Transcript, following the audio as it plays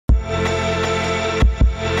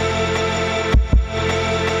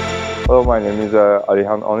Hello, my name is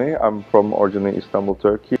Alihan Oney. I'm from originally Istanbul,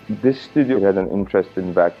 Turkey. This studio had an interest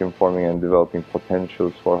in vacuum forming and developing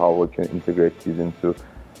potentials for how we can integrate these into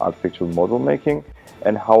architectural model making.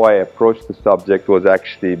 And how I approached the subject was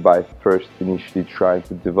actually by first initially trying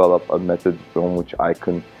to develop a method on which I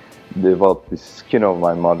can develop the skin of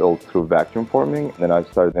my model through vacuum forming. Then I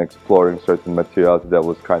started exploring certain materials that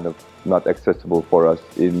was kind of not accessible for us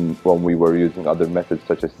when we were using other methods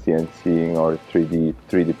such as CNCing or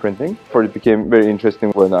 3D printing. It became very interesting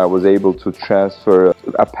when I was able to transfer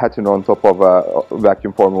a pattern on top of a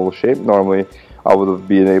vacuum formable shape. Normally I would have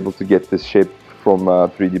been able to get this shape from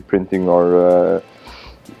 3D printing or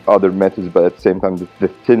other methods, but at the same time the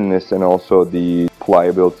thinness and also the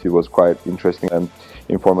pliability was quite interesting and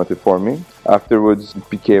informative for me. Afterwards it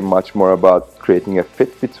became much more about creating a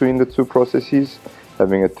fit between the two processes.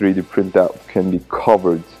 Having a 3D printout can be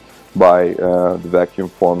covered by the vacuum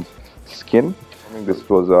formed skin. I think this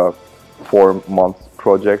was a 4-month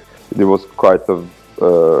project. There was quite a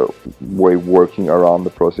way working around the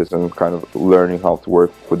process and kind of learning how to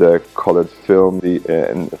work with a colored film.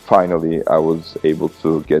 And finally I was able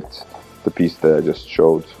to get the piece that I just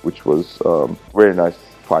showed, which was a very nice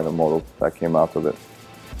final model that came out of it.